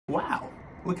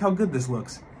Look how good this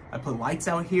looks. I put lights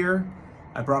out here.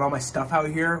 I brought all my stuff out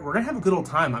here. We're gonna have a good old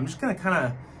time. I'm just gonna kind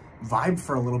of vibe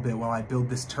for a little bit while I build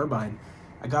this turbine.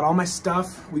 I got all my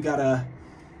stuff. We got a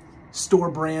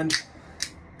store brand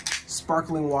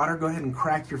sparkling water. Go ahead and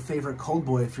crack your favorite cold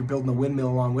boy if you're building a windmill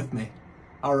along with me.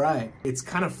 All right, it's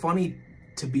kind of funny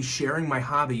to be sharing my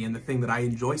hobby and the thing that I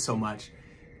enjoy so much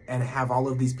and have all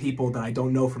of these people that I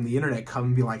don't know from the internet come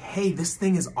and be like, hey, this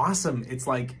thing is awesome. It's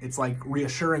like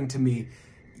reassuring to me.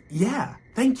 Yeah,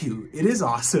 thank you, it is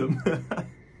awesome.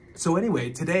 So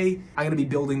anyway, today I'm gonna be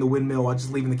building the windmill. I'll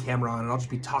just leaving the camera on and I'll just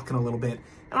be talking a little bit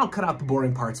and I'll cut out the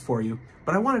boring parts for you.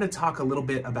 But I wanted to talk a little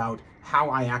bit about how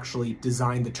I actually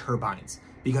design the turbines,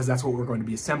 because that's what we're going to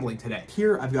be assembling today.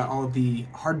 Here I've got all of the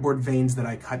hardboard vanes that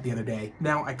I cut the other day.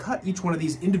 Now I cut each one of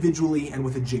these individually and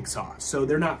with a jigsaw, so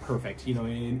they're not perfect, you know,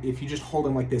 and if you just hold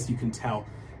them like this, you can tell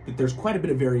that there's quite a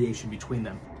bit of variation between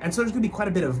them. And so there's gonna be quite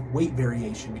a bit of weight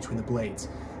variation between the blades.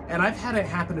 And I've had it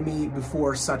happen to me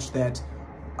before such that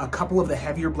a couple of the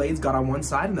heavier blades got on one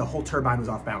side and the whole turbine was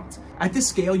off balance. At this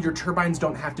scale, your turbines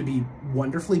don't have to be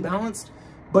wonderfully balanced,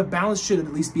 but balance should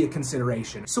at least be a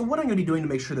consideration. So what I'm gonna be doing to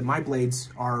make sure that my blades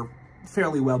are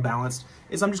fairly well balanced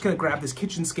is I'm just gonna grab this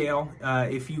kitchen scale.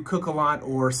 If you cook a lot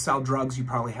or sell drugs, you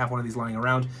probably have one of these lying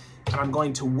around. And I'm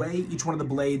going to weigh each one of the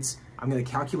blades. I'm gonna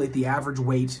calculate the average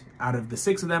weight out of the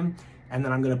 6 of them, and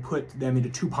then I'm gonna put them into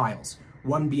 2 piles,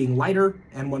 one being lighter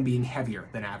and one being heavier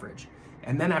than average.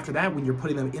 And then after that, when you're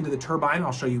putting them into the turbine,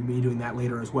 I'll show you me doing that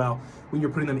later as well. When you're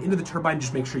putting them into the turbine,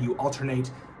 just make sure you alternate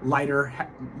lighter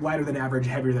than average,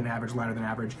 heavier than average, lighter than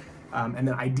average. And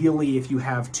then ideally, if you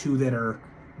have 2 that are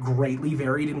greatly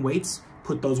varied in weights,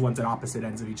 put those ones at opposite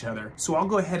ends of each other. So I'll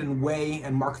go ahead and weigh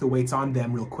and mark the weights on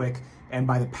them real quick. And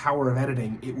by the power of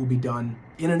editing, it will be done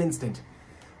in an instant.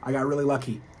 I got really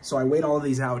lucky. So I weighed all of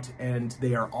these out and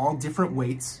they are all different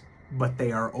weights, but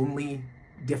they are only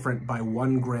different by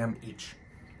 1 gram each.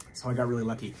 So I got really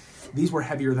lucky. These were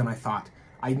heavier than I thought.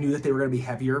 I knew that they were gonna be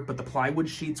heavier, but the plywood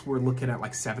sheets were looking at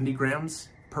like 70 grams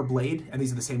per blade, and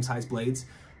these are the same size blades,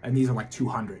 and these are like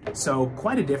 200. So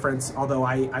quite a difference, although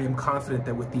I am confident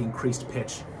that with the increased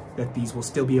pitch, that these will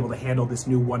still be able to handle this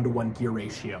new 1-to-1 gear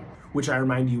ratio, which I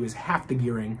remind you is half the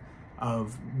gearing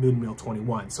of Windmill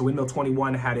 21. So Windmill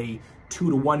 21 had a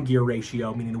 2-to-1 gear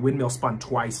ratio, meaning the windmill spun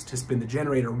twice to spin the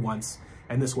generator once,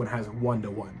 and this one has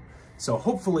 1-to-1. So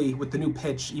hopefully with the new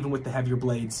pitch, even with the heavier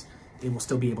blades, it will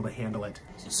still be able to handle it.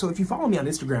 So if you follow me on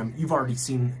Instagram, you've already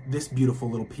seen this beautiful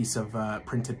little piece of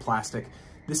printed plastic.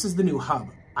 This is the new hub.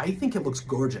 I think it looks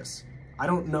gorgeous. I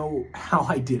don't know how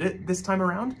I did it this time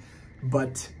around,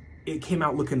 but it came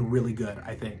out looking really good,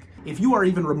 I think. If you are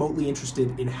even remotely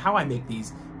interested in how I make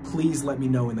these, please let me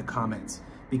know in the comments,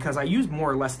 because I use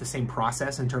more or less the same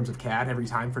process in terms of CAD every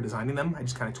time for designing them. I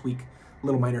just kind of tweak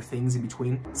little minor things in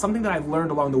between. Something that I've learned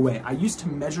along the way, I used to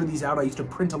measure these out. I used to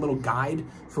print a little guide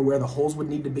for where the holes would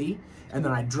need to be, and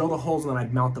then I'd drill the holes and then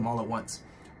I'd mount them all at once.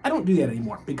 I don't do that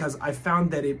anymore because I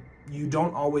found that you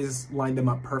don't always line them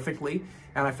up perfectly,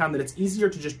 and I found that it's easier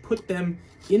to just put them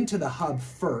into the hub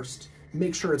first,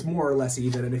 make sure it's more or less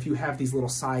even, and if you have these little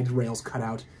side rails cut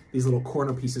out, these little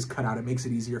corner pieces cut out, it makes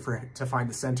it easier to find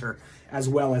the center, as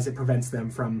well as it prevents them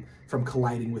from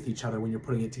colliding with each other when you're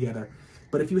putting it together.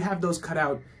 But if you have those cut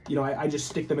out, you know, I just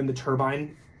stick them in the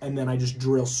turbine and then I just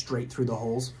drill straight through the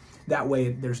holes. That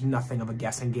way there's nothing of a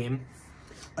guessing game.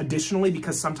 Additionally,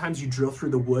 because sometimes you drill through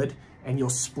the wood and you'll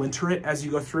splinter it as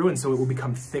you go through, and so it will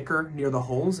become thicker near the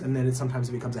holes, and then sometimes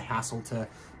it becomes a hassle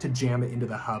to jam it into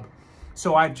the hub.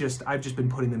 So I've just been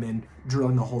putting them in,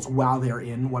 drilling the holes while they're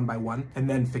in one by one, and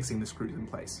then fixing the screws in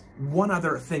place. One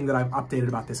other thing that I've updated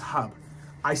about this hub,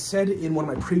 I said in one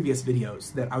of my previous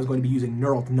videos that I was going to be using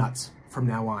knurled nuts from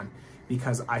now on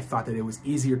because I thought that it was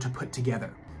easier to put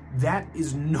together. That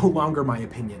is no longer my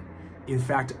opinion. In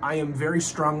fact, I am very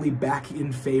strongly back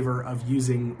in favor of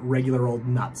using regular old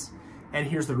nuts. And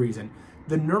here's the reason.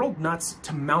 The knurled nuts,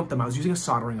 to mount them, I was using a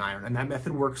soldering iron, and that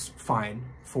method works fine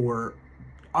for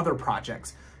other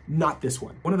projects, not this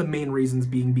one. One of the main reasons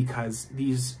being because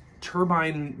these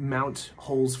turbine mount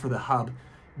holes for the hub,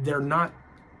 they're not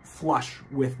flush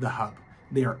with the hub,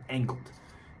 they are angled.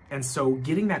 And so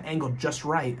getting that angle just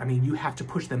right, I mean, you have to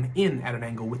push them in at an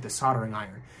angle with the soldering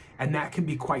iron. And that can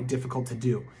be quite difficult to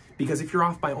do because if you're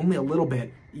off by only a little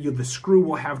bit, the screw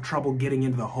will have trouble getting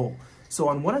into the hole. So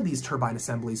on one of these turbine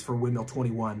assemblies for Windmill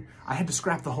 21, I had to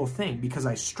scrap the whole thing because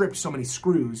I stripped so many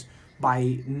screws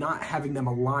by not having them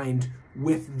aligned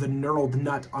with the knurled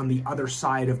nut on the other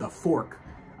side of the fork.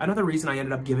 Another reason I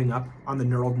ended up giving up on the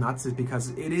knurled nuts is because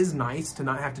it is nice to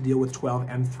not have to deal with 12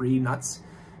 M3 nuts,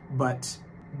 but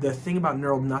the thing about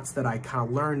knurled nuts that I kind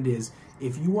of learned is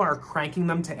if you are cranking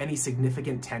them to any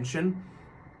significant tension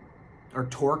or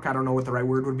torque, I don't know what the right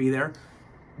word would be there,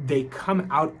 they come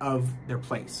out of their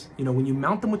place. You know, when you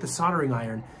mount them with the soldering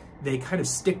iron, they kind of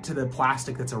stick to the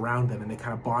plastic that's around them and they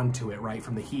kind of bond to it, right,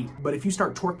 from the heat. But if you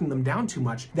start torquing them down too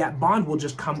much, that bond will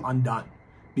just come undone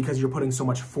because you're putting so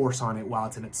much force on it while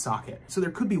it's in its socket. So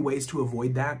there could be ways to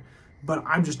avoid that, but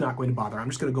I'm just not going to bother. I'm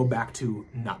just going to go back to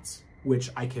nuts, which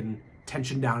I can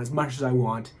tension down as much as I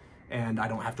want and I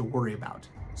don't have to worry about.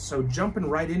 So jumping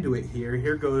right into it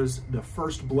here goes the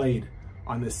first blade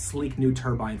on this sleek new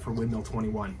turbine for Windmill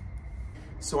 21.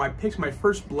 So I picked my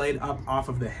first blade up off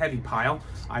of the heavy pile.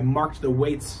 I marked the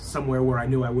weights somewhere where I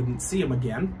knew I wouldn't see them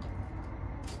again.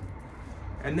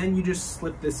 And then you just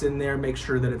slip this in there, make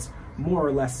sure that it's more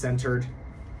or less centered,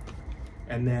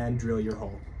 and then drill your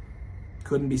hole.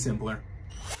 Couldn't be simpler.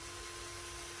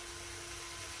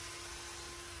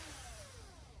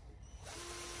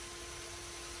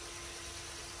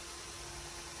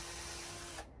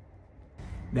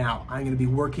 Now, I'm gonna be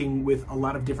working with a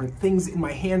lot of different things in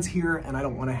my hands here, and I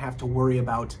don't wanna have to worry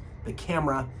about the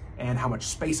camera and how much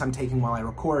space I'm taking while I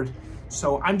record.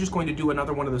 So I'm just going to do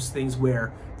another one of those things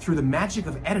where, through the magic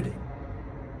of editing,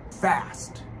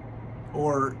 fast,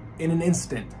 or in an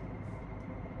instant,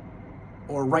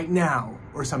 or right now,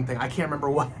 or something. I can't remember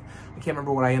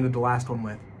what I ended the last one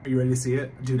with. Are you ready to see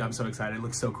it? Dude, I'm so excited. It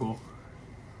looks so cool.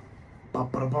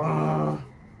 Ba-ba-da-ba.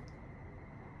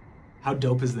 How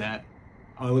dope is that?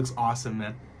 Oh, it looks awesome,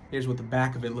 man. Here's what the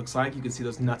back of it looks like. You can see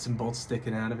those nuts and bolts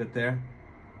sticking out of it there.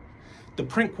 The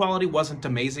print quality wasn't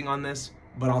amazing on this,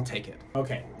 but I'll take it.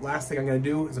 Okay, last thing I'm gonna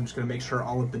do is I'm just gonna make sure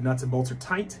all of the nuts and bolts are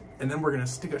tight, and then we're gonna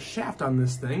stick a shaft on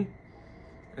this thing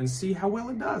and see how well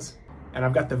it does. And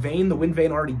I've got the wind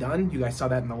vane already done. You guys saw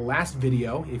that in the last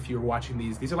video if you're watching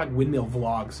these. These are like windmill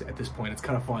vlogs at this point. It's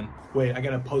kind of fun. Wait, I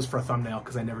gotta pose for a thumbnail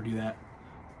because I never do that.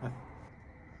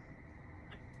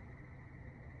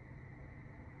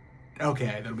 Okay,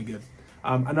 that'll be good.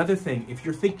 Another thing, if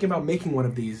you're thinking about making one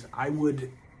of these, I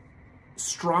would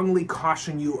strongly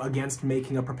caution you against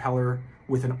making a propeller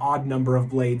with an odd number of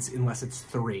blades unless it's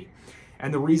 3.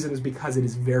 And the reason is because it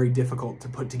is very difficult to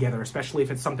put together, especially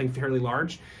if it's something fairly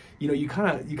large. You know, you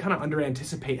kind of under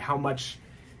anticipate how much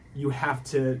you have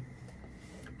to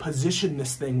position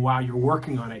this thing while you're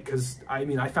working on it. Because I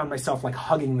mean, I found myself like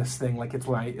hugging this thing like it's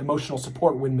my emotional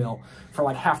support windmill for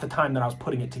like half the time that I was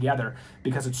putting it together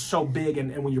because it's so big.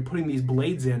 And when you're putting these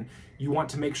blades in, you want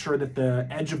to make sure that the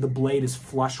edge of the blade is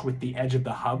flush with the edge of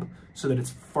the hub so that it's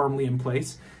firmly in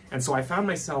place. And so I found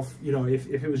myself, you know, if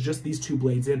it was just these 2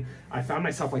 blades in, I found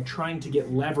myself like trying to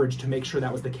get leverage to make sure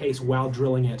that was the case while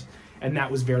drilling it. And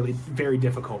that was very, very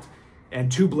difficult.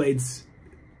 And 2 blades,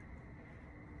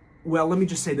 well, let me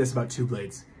just say this about 2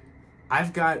 blades.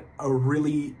 I've got a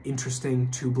really interesting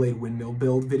 2-blade windmill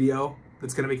build video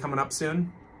that's gonna be coming up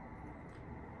soon.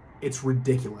 It's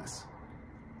ridiculous.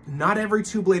 Not every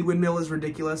 2-blade windmill is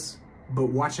ridiculous, but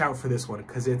watch out for this one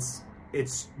because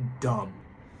it's dumb.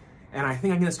 And I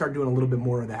think I'm gonna start doing a little bit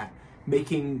more of that.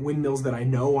 Making windmills that I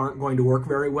know aren't going to work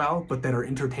very well, but that are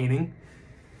entertaining.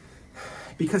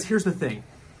 Because here's the thing,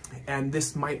 and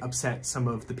this might upset some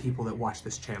of the people that watch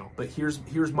this channel, but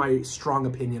here's my strong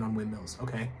opinion on windmills,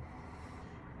 okay?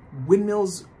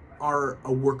 Windmills are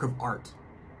a work of art.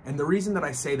 And the reason that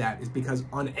I say that is because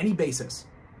on any basis,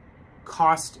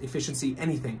 cost, efficiency,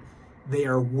 anything, they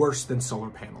are worse than solar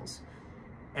panels.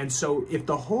 And so if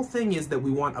the whole thing is that we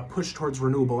want a push towards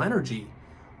renewable energy,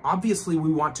 obviously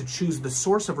we want to choose the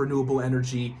source of renewable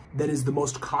energy that is the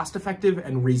most cost-effective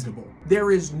and reasonable. There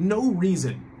is no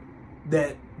reason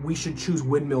that we should choose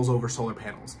windmills over solar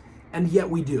panels, and yet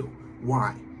we do.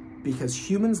 Why? Because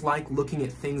humans like looking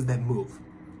at things that move.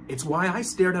 It's why I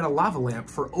stared at a lava lamp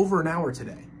for over an hour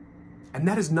today. And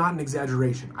that is not an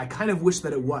exaggeration. I kind of wish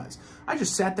that it was. I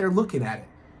just sat there looking at it.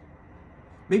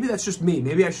 Maybe that's just me.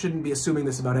 Maybe I shouldn't be assuming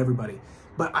this about everybody.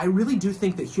 But I really do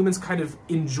think that humans kind of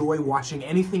enjoy watching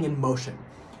anything in motion.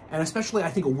 And especially I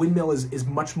think a windmill is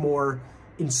much more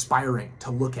inspiring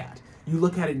to look at. You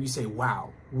look at it and you say,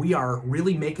 wow, we are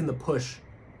really making the push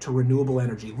to renewable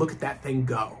energy. Look at that thing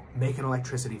go, making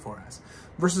electricity for us.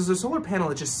 Versus a solar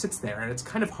panel, it just sits there and it's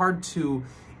kind of hard to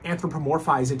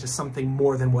anthropomorphize into something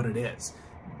more than what it is.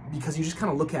 Because you just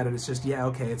kind of look at it, it's just, yeah,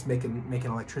 okay, it's making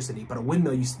electricity. But a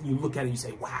windmill, you look at it and you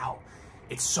say, wow,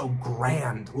 it's so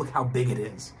grand. Look how big it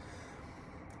is.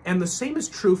 And the same is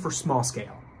true for small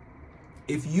scale.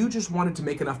 If you just wanted to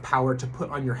make enough power to put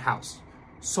on your house,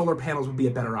 solar panels would be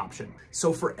a better option.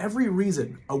 So for every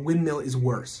reason, a windmill is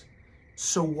worse.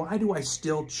 So why do I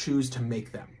still choose to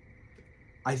make them?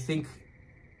 I think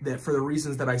that for the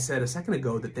reasons that I said a second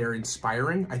ago, that they're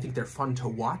inspiring. I think they're fun to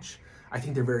watch. I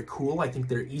think they're very cool. I think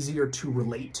they're easier to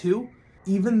relate to,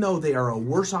 even though they are a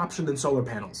worse option than solar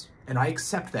panels. And I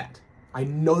accept that. I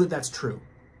know that that's true.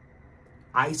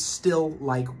 I still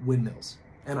like windmills,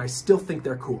 and I still think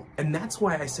they're cool. And that's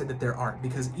why I said that there aren't,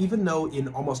 because even though in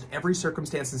almost every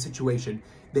circumstance and situation,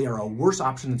 they are a worse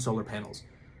option than solar panels,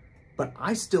 but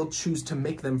I still choose to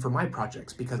make them for my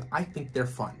projects because I think they're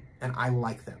fun and I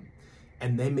like them.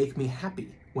 And they make me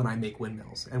happy when I make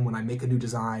windmills and when I make a new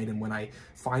design and when I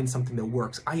find something that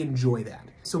works. I enjoy that.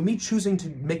 So me choosing to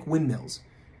make windmills,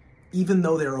 even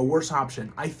though they're a worse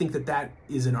option, I think that that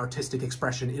is an artistic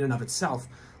expression in and of itself,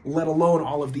 let alone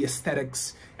all of the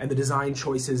aesthetics and the design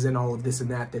choices and all of this and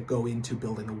that that go into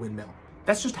building a windmill.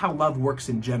 That's just how love works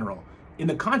in general. In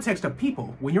the context of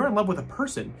people, when you're in love with a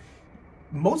person,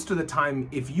 most of the time,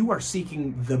 if you are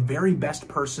seeking the very best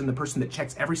person, the person that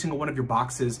checks every single one of your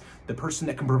boxes, the person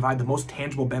that can provide the most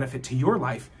tangible benefit to your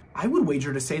life, I would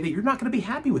wager to say that you're not going to be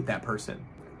happy with that person.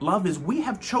 Love is, we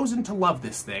have chosen to love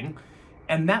this thing,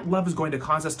 and that love is going to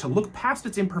cause us to look past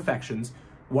its imperfections.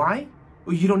 Why?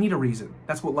 Well, you don't need a reason.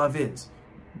 That's what love is.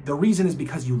 The reason is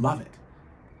because you love it.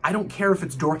 I don't care if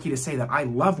it's dorky to say that I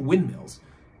love windmills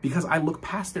because I look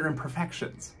past their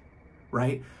imperfections,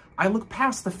 right? I look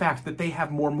past the fact that they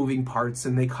have more moving parts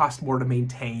and they cost more to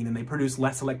maintain and they produce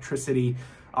less electricity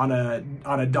on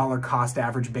a dollar cost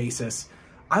average basis.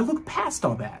 I look past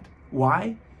all that.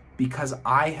 Why? Because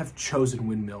I have chosen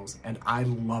windmills and I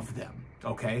love them,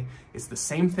 okay? It's the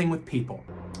same thing with people.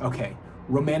 Okay,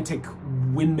 romantic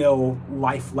windmill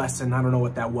life lesson, I don't know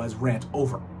what that was, rant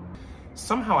over.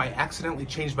 Somehow I accidentally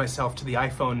changed myself to the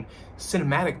iPhone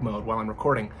cinematic mode while I'm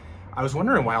recording. I was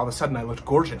wondering why all of a sudden I looked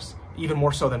gorgeous, even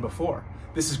more so than before.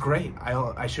 This is great.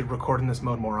 I should record in this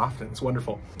mode more often. It's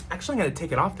wonderful. Actually, I'm going to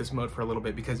take it off this mode for a little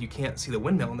bit because you can't see the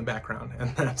windmill in the background,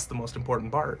 and that's the most important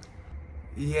part.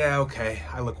 Yeah, okay,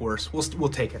 I look worse. We'll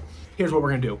take it. Here's what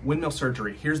we're going to do. Windmill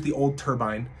surgery. Here's the old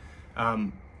turbine.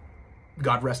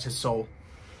 God rest his soul.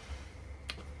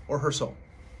 Or her soul.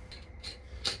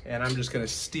 And I'm just going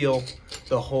to steal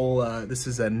the whole, this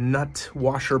is a nut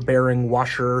washer, bearing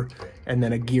washer, and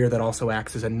then a gear that also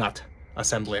acts as a nut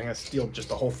assembly. I'm going to steal just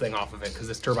the whole thing off of it because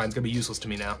this turbine's going to be useless to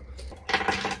me now.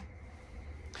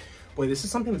 Boy, this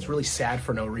is something that's really sad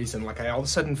for no reason. Like, I all of a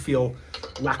sudden feel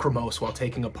lachrymose while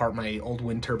taking apart my old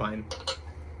wind turbine.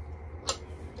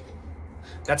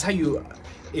 That's how you,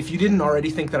 if you didn't already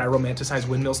think that I romanticize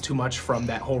windmills too much from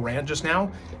that whole rant just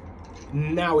now,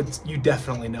 now you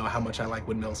definitely know how much I like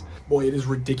windmills. Boy, it is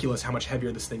ridiculous how much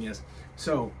heavier this thing is.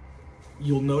 So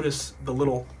you'll notice the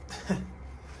little,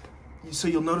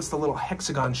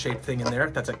 hexagon shaped thing in there.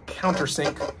 That's a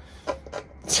countersink.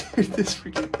 Dude, this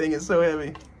freaking thing is so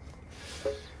heavy.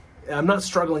 I'm not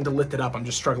struggling to lift it up, I'm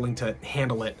just struggling to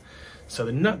handle it. So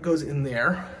the nut goes in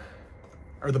there,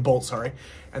 or the bolt, sorry.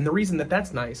 And the reason that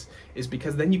that's nice is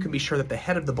because then you can be sure that the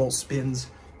head of the bolt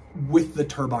spins with the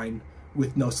turbine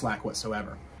with no slack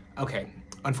whatsoever. Okay,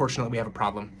 unfortunately we have a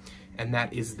problem, and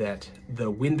that is that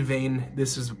the wind vane,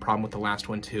 this is a problem with the last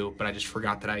one too, but I just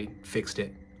forgot that I fixed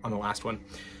it on the last one.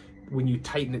 When you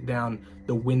tighten it down,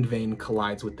 the wind vane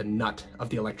collides with the nut of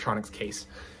the electronics case.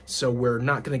 So we're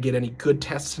not gonna get any good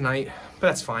tests tonight, but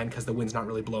that's fine because the wind's not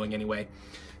really blowing anyway,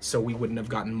 so we wouldn't have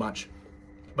gotten much.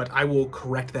 But I will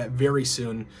correct that very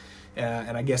soon,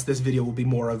 and I guess this video will be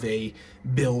more of a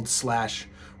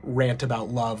build/rant about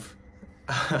love,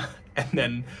 and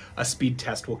then a speed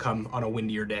test will come on a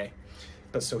windier day.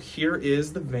 But so here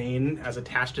is the vane as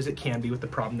attached as it can be with the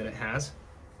problem that it has.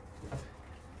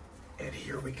 And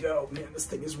here we go. Man, this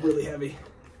thing is really heavy.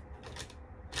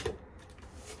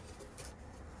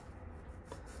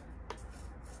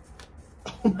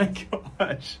 Oh my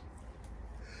gosh.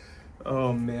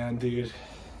 Oh man, dude.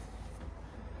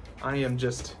 I am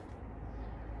just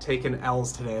taking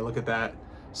L's today. Look at that.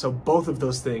 So both of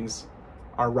those things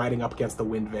are riding up against the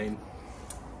wind vane.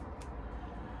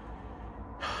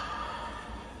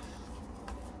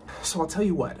 So I'll tell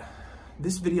you what,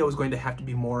 this video is going to have to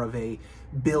be more of a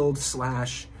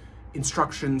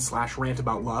build/instruction/rant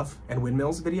about love and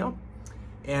windmills video.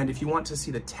 And if you want to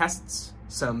see the tests,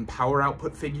 some power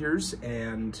output figures,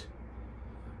 and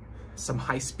some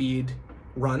high-speed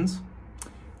runs,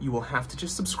 you will have to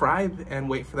just subscribe and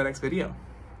wait for the next video.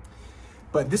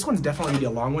 But this one's definitely gonna be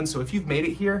a long one, so if you've made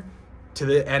it here to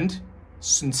the end,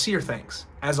 sincere thanks,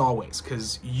 as always,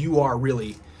 because you are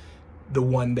really the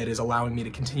one that is allowing me to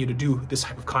continue to do this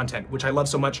type of content, which I love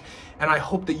so much, and I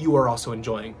hope that you are also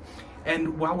enjoying.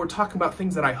 And while we're talking about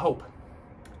things that I hope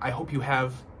you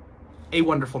have a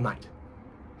wonderful night.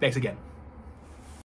 Thanks again.